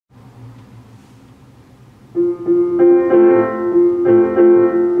I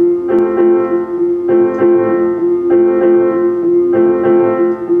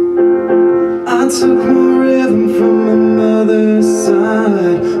took my rhythm from my mother's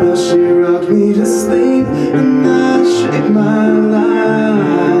side. Now she rocked me to sleep and that shaped my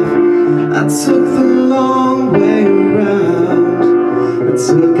life. I took the long way around. I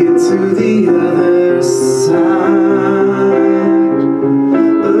took it to the other side.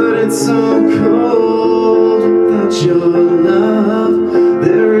 But it's so cold without your love.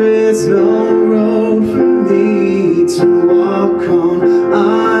 There is no road for me to walk on.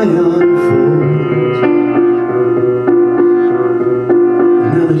 I unfold.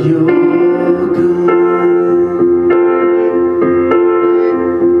 Now that you're